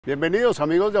Bienvenidos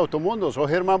amigos de Automundo, soy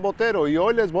Germán Botero y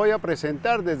hoy les voy a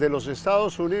presentar desde los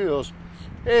Estados Unidos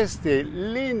este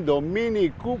lindo Mini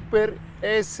Cooper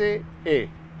SE. E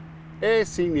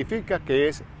significa que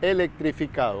es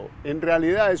electrificado, en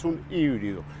realidad es un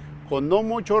híbrido, con no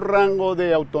mucho rango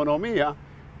de autonomía,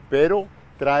 pero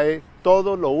trae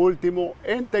todo lo último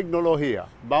en tecnología.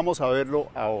 Vamos a verlo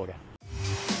ahora.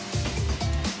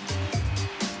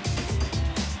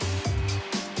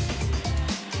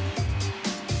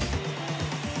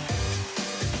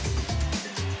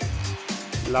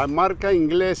 La marca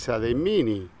inglesa de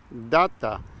Mini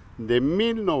data de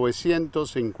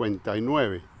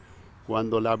 1959,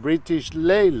 cuando la British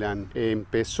Leyland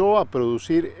empezó a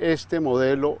producir este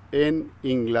modelo en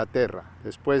Inglaterra.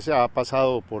 Después ha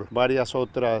pasado por varias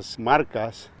otras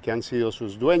marcas que han sido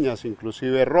sus dueñas,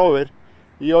 inclusive Rover,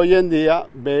 y hoy en día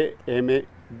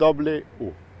BMW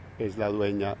es la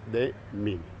dueña de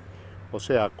Mini. O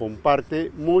sea, comparte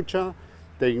mucha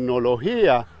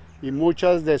tecnología y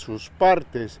muchas de sus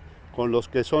partes con los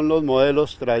que son los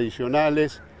modelos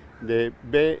tradicionales de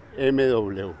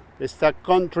BMW. Esta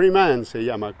Countryman se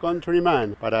llama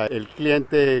Countryman para el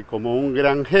cliente como un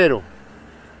granjero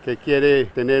que quiere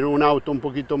tener un auto un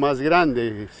poquito más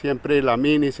grande. Siempre la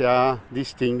Mini se ha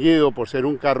distinguido por ser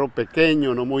un carro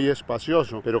pequeño, no muy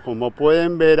espacioso, pero como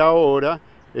pueden ver ahora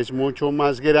es mucho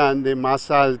más grande, más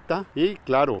alta y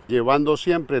claro, llevando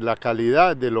siempre la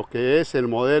calidad de lo que es el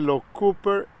modelo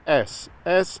Cooper S.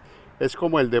 S es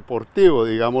como el deportivo,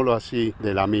 digámoslo así,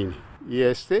 de la Mini. Y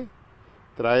este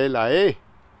trae la E,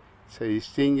 se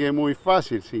distingue muy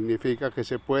fácil, significa que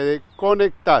se puede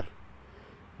conectar.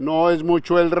 No es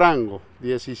mucho el rango,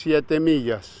 17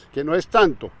 millas, que no es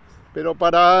tanto, pero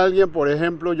para alguien, por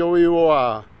ejemplo, yo vivo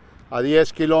a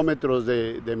 10 kilómetros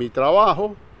de mi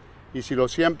trabajo, y si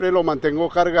siempre lo mantengo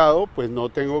cargado, pues no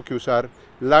tengo que usar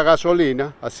la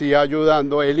gasolina, así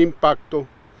ayudando el impacto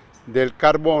del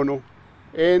carbono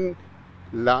en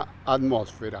la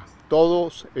atmósfera.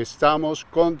 Todos estamos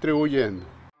contribuyendo.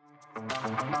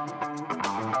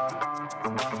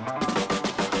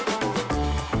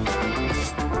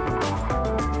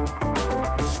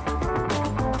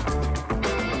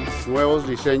 Nuevos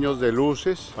diseños de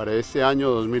luces para este año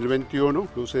 2021,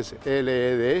 luces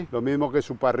LED, lo mismo que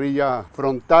su parrilla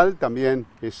frontal también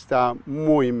está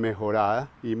muy mejorada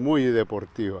y muy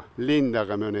deportiva. Linda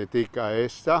camionetica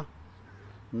esta,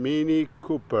 Mini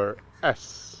Cooper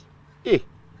S y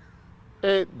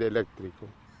E de eléctrico.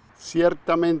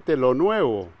 Ciertamente lo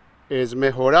nuevo es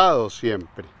mejorado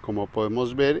siempre, como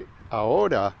podemos ver.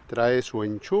 Ahora trae su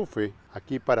enchufe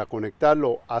aquí para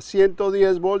conectarlo a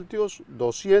 110 voltios,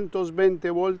 220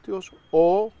 voltios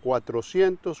o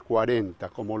 440,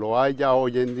 como lo hay ya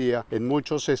hoy en día en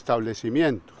muchos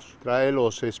establecimientos. Trae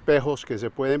los espejos que se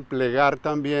pueden plegar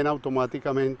también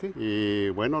automáticamente y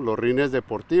bueno, los rines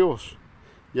deportivos.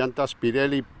 Llantas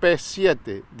Pirelli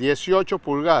P7, 18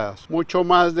 pulgadas, mucho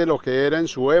más de lo que era en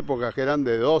su época, que eran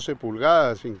de 12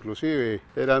 pulgadas, inclusive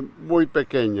eran muy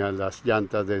pequeñas las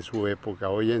llantas de su época.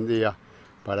 Hoy en día,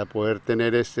 para poder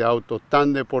tener este auto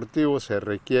tan deportivo, se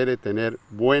requiere tener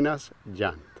buenas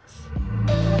llantas.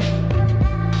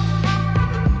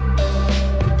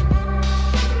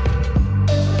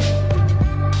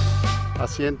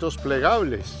 Asientos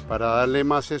plegables para darle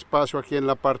más espacio aquí en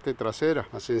la parte trasera.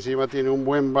 Más encima tiene un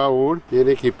buen baúl,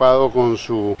 viene equipado con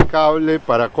su cable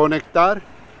para conectar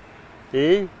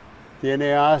y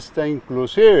tiene hasta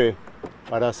inclusive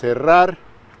para cerrar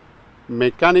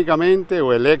mecánicamente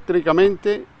o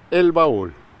eléctricamente el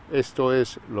baúl. Esto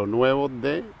es lo nuevo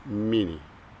de Mini.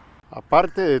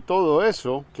 Aparte de todo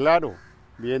eso, claro,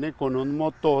 viene con un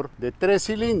motor de 3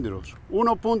 cilindros,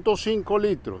 1.5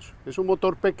 litros, es un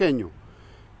motor pequeño.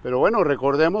 Pero bueno,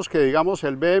 recordemos que digamos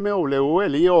el BMW,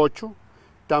 el i8,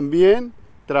 también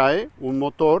trae un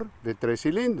motor de 3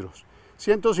 cilindros,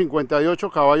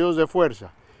 158 caballos de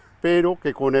fuerza, pero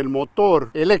que con el motor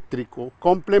eléctrico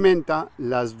complementa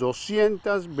las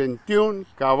 221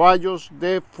 caballos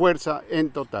de fuerza en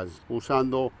total,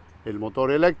 usando el motor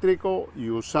eléctrico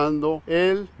y usando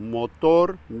el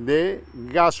motor de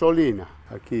gasolina.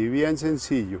 Aquí bien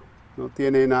sencillo. No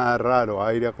tiene nada raro,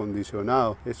 aire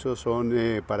acondicionado. Estos son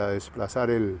para desplazar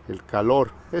el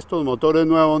calor. Estos motores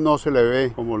nuevos no se le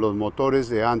ve como los motores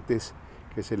de antes,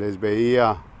 que se les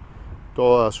veía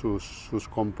todas sus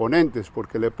componentes,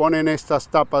 porque le ponen estas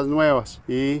tapas nuevas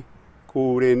y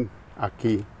cubren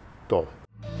aquí todo.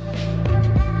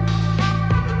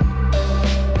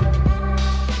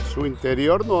 Su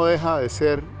interior no deja de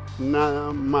ser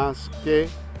nada más que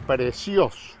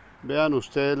precioso. Vean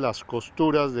ustedes las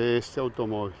costuras de este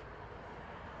automóvil.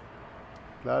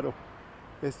 Claro,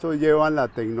 Estos llevan la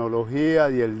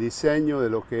tecnología y el diseño de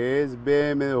lo que es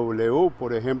BMW,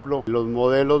 por ejemplo, los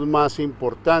modelos más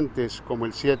importantes como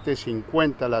el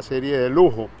 750, la serie de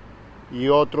lujo, y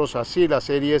otros así, la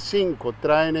serie 5,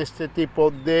 traen este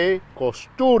tipo de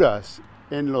costuras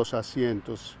en los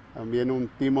asientos. También un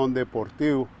timón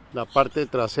deportivo, la parte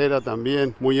trasera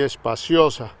también muy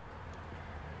espaciosa.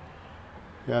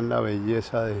 Vean la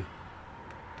belleza de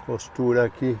costura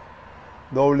aquí,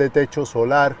 doble techo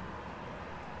solar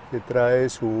que trae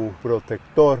su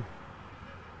protector.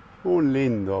 Un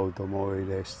lindo automóvil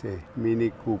este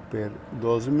Mini Cooper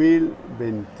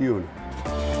 2021.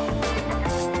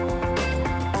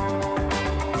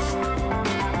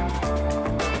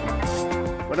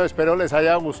 Bueno, espero les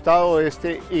haya gustado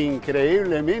este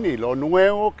increíble Mini. Lo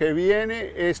nuevo que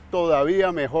viene es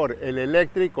todavía mejor. El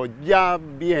eléctrico ya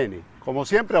viene. Como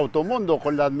siempre, Automundo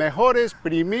con las mejores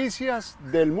primicias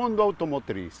del mundo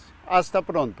automotriz. Hasta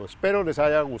pronto. Espero les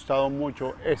haya gustado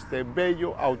mucho este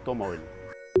bello automóvil.